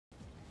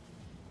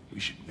We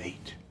should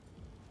mate.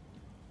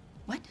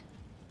 What?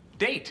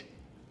 Date.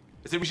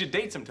 I said we should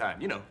date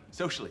sometime, you know,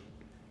 socially.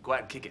 Go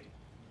out and kick it.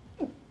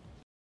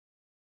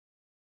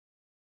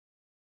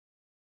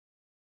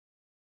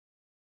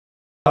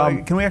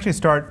 Can we actually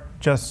start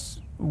just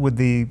with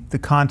the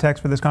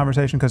context for this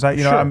conversation? Because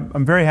Sure.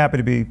 I'm very happy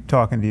to be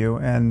talking to you,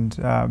 and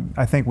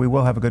I think we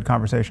will have a good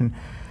conversation.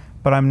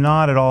 But I'm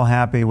not at all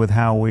happy with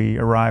how we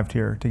arrived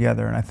here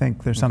together, and I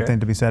think there's something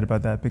to be said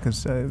about that,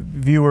 because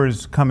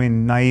viewers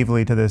coming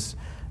naively to this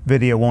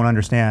video won't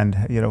understand,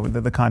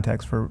 the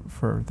context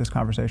for this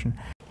conversation.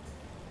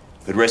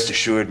 But rest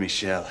assured,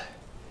 Michelle,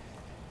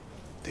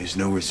 there's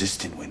no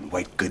resisting when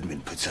White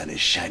Goodman puts on his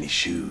shiny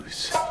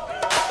shoes.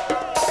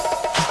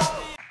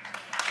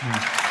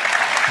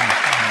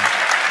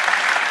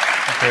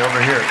 Okay,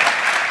 over here.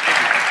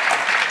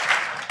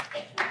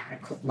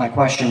 My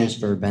question is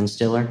for Ben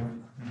Stiller.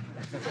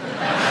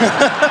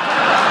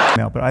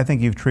 But I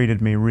think you've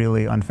treated me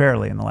really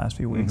unfairly in the last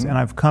few weeks, and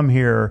I've come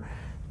here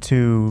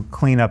to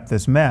clean up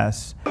this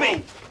mess.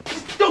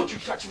 Don't you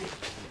touch me!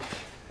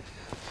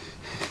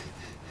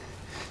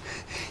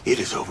 It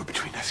is over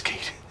between us,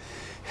 Kate.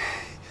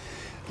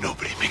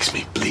 Nobody makes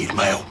me bleed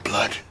my own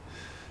blood.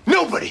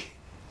 Nobody!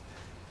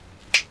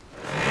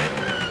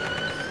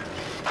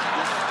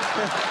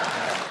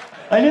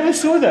 I never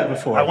saw that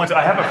before. I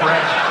have a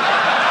friend.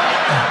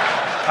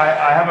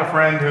 I have a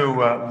friend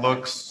who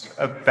looks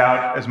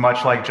about as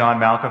much like John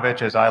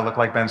Malkovich as I look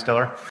like Ben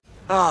Stiller.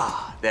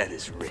 Ah, that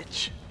is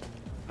rich.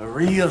 A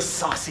real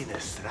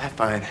sauciness that I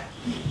find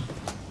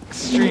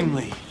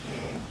extremely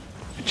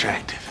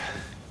attractive.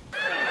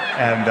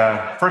 And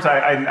first,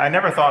 I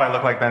never thought I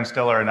looked like Ben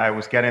Stiller, and I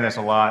was getting this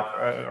a lot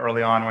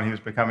early on when he was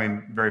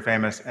becoming very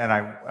famous. And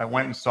I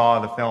went and saw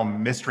the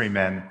film Mystery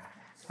Men.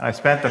 And I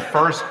spent the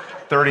first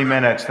 30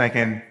 minutes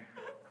thinking,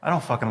 I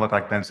don't fucking look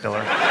like Ben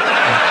Stiller.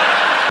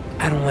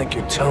 I don't like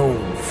your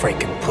tone,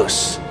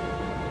 Frankenpuss.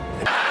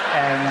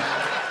 And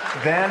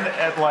then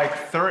at like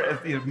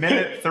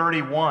minute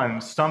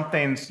 31,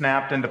 something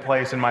snapped into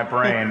place in my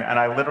brain, and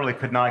I literally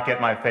could not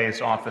get my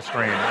face off the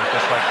screen. It was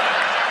just like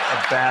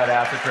a bad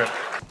acid trip.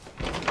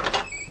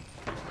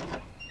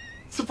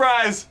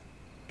 Surprise!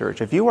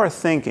 If you are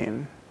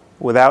thinking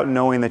without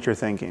knowing that you're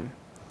thinking,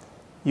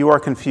 you are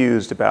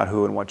confused about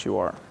who and what you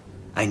are.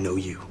 I know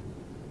you.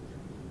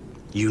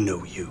 You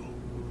know you.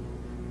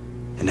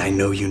 And I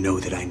know you know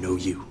that I know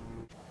you.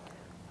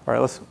 All right,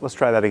 let's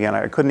try that again.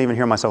 I couldn't even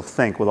hear myself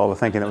think with all the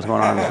thinking that was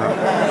going on in this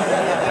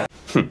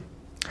room.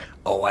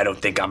 Oh, I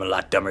don't think I'm a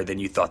lot dumber than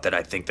you thought that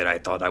I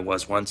thought I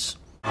was once.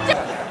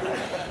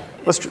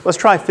 Let's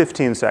try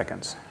 15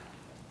 seconds.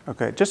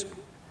 Okay, just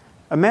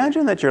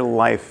imagine that your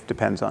life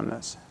depends on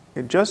this.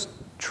 Just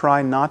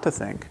try not to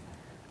think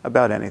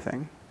about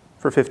anything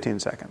for 15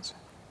 seconds.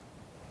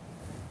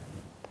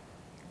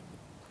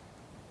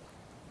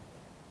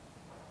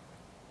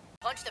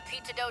 Punch the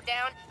pizza dough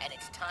down, and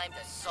it's time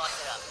to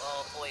sauce it up.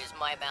 Oh boy, is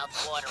my mouth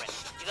watering.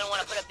 You're gonna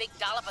want to put a big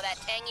dollop of that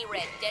tangy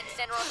red dead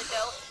center on the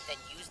dough, then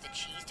use the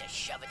cheese to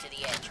shove it to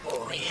the edge.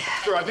 Oh,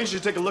 yeah. Sure, I think you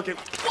should take a look at...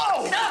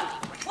 Whoa!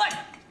 What?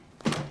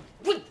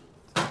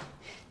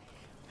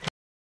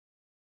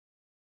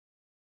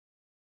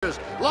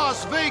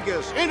 Las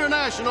Vegas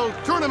International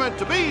Tournament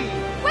to be.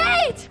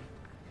 Wait!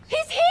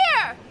 He's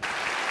here!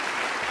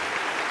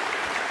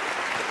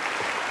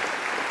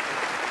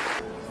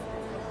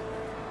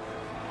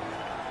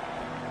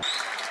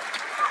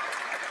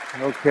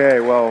 Okay,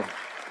 well,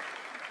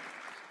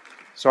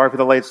 sorry for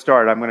the late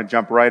start. I'm going to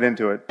jump right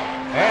into it.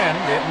 And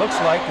it looks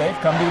like they've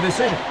come to a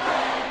decision.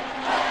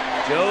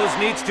 Joe's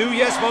needs 2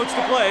 yes votes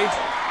to play.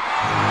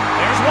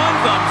 There's 1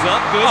 thumbs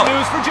up. Good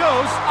news for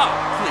Joe's. Oh,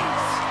 please.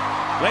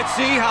 Let's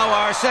see how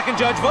our second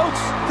judge votes.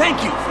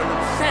 Thank you for the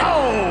incentive.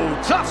 Oh,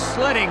 tough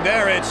sledding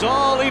there. It's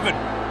all even.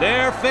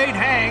 Their fate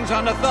hangs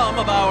on the thumb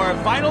of our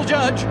final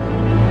judge.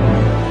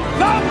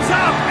 Thumbs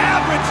up!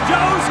 Average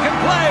Joe's can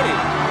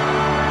play!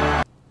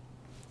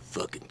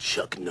 Fucking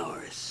Chuck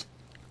Norris.